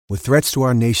With threats to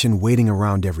our nation waiting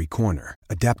around every corner,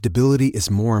 adaptability is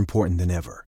more important than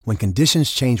ever. When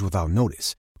conditions change without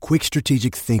notice, quick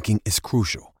strategic thinking is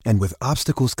crucial. And with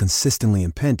obstacles consistently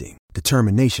impending,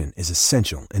 determination is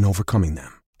essential in overcoming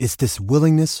them. It's this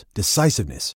willingness,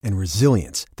 decisiveness, and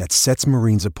resilience that sets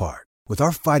Marines apart. With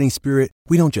our fighting spirit,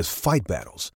 we don't just fight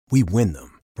battles, we win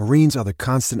them. Marines are the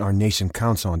constant our nation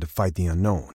counts on to fight the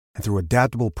unknown. And through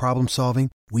adaptable problem solving,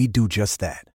 we do just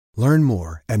that. Learn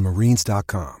more at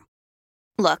marines.com.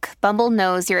 Look, Bumble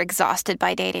knows you're exhausted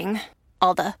by dating.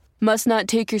 All the, must not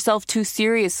take yourself too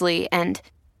seriously, and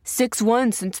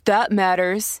 6'1" since that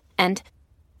matters. And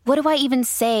what do I even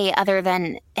say other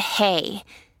than, hey?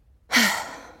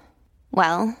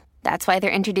 Well, that's why they're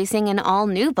introducing an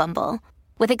all-new Bumble.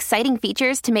 With exciting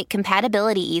features to make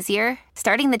compatibility easier,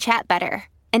 starting the chat better,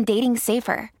 and dating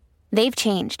safer. They've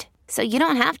changed, so you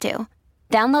don't have to.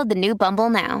 Download the new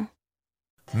Bumble now.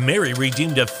 Mary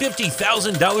redeemed a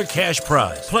 $50,000 cash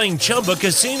prize playing Chumba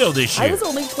Casino this year. I was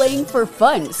only playing for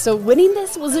fun, so winning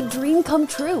this was a dream come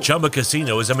true. Chumba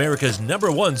Casino is America's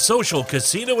 #1 social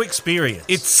casino experience.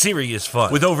 It's serious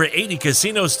fun. With over 80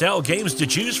 casino-style games to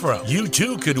choose from, you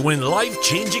too could win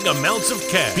life-changing amounts of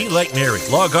cash. Be like Mary.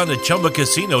 Log on to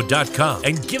ChumbaCasino.com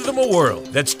and give them a whirl.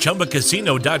 That's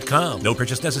ChumbaCasino.com. No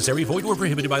purchase necessary. Void or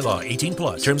prohibited by law.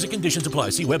 18+. Terms and conditions apply.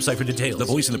 See website for details. The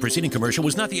voice in the preceding commercial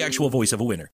was not the actual voice of a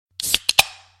winner.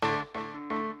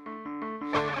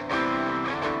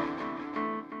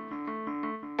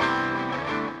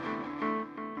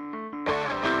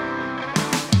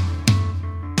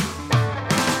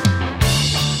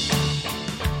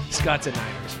 Scott's a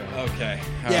Niners fan. Okay.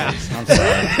 Yeah. I'm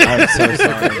sorry. I'm so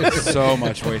sorry. So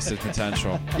much wasted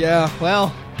potential. Yeah,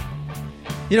 well,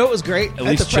 you know what was great? At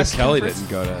least Chip Kelly didn't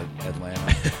go to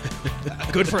Atlanta.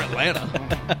 Good for Atlanta.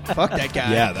 Fuck that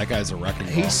guy. Yeah, that guy's a wrecking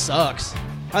ball. He sucks.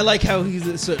 I like how he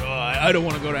said, I don't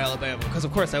want to go to Alabama. Because,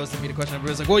 of course, that was the media question.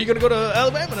 Everybody's like, well, you're going to go to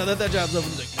Alabama now that job's open.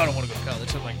 He's like, I don't want to go to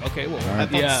college. I'm like, okay, well,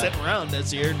 have fun sitting around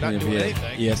this year not doing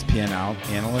anything. ESPN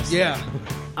analyst? Yeah.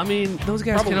 I mean, those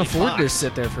guys Probably can't afford to Fox.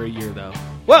 sit there for a year, though.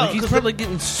 Well, like, he's probably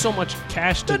getting so much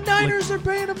cash to... The Niners are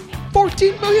paying him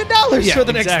 $14 million for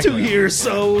the next 2 years,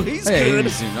 so he's Hey, good. he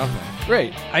doesn't do nothing.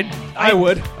 Right. I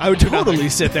would do totally nothing.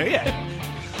 sit there, yeah.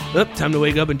 Oh, time to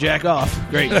wake up and jack off.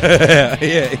 Great.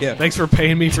 yeah. Thanks for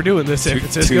paying me for doing this, San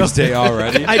Francisco. Tuesday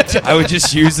already. I would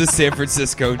just use the San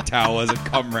Francisco towel as a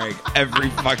cum rag every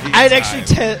fucking I'd time. actually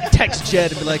text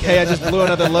Jed and be like, hey, I just blew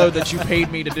another load that you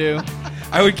paid me to do.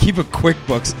 I would keep a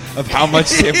QuickBooks of how much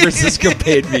San Francisco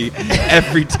paid me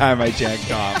every time I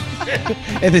jacked off.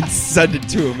 And then send it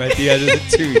to him at the end of the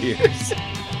 2 years.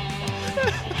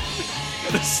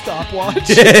 The stopwatch.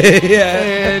 Yeah.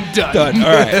 And done.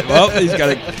 All right. Well, he's got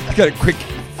a quick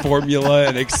formula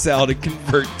in Excel to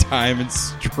convert time and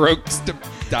strokes to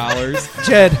dollars.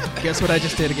 Jed, guess what I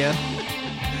just did again?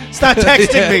 Stop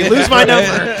texting me. Lose my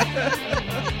number.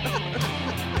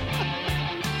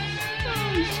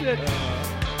 Oh, shit.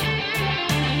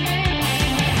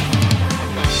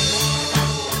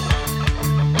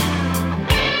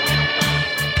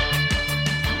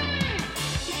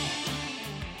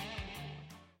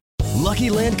 Lucky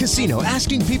Land Casino,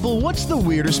 asking people, what's the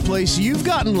weirdest place you've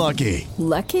gotten lucky?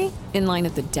 Lucky? In line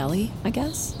at the deli, I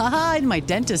guess? Aha, in my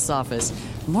dentist's office.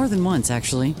 More than once,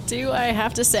 actually. Do I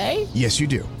have to say? Yes, you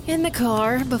do. In the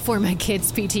car before my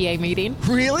kids' PTA meeting.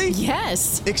 Really?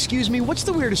 Yes. Excuse me, what's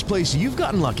the weirdest place you've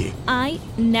gotten lucky? I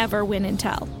never win and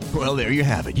tell. Well, there you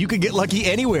have it. You can get lucky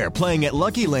anywhere, playing at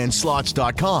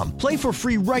LuckyLandSlots.com. Play for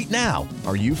free right now.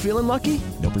 Are you feeling lucky?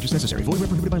 No purchase necessary. Void where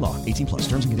prohibited by law. 18+.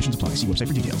 Terms and conditions apply. See website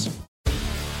for details.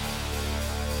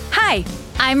 Hi,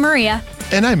 I'm Maria.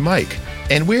 And I'm Mike.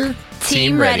 And we're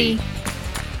Team Ready.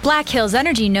 Black Hills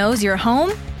Energy knows your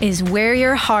home is where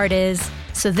your heart is,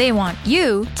 so they want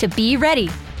you to be ready.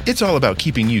 It's all about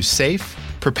keeping you safe,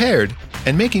 prepared,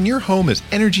 and making your home as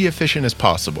energy efficient as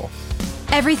possible.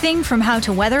 Everything from how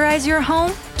to weatherize your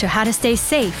home to how to stay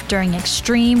safe during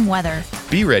extreme weather.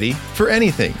 Be ready for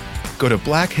anything. Go to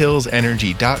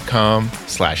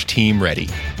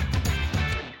blackhillsenergy.com/teamready.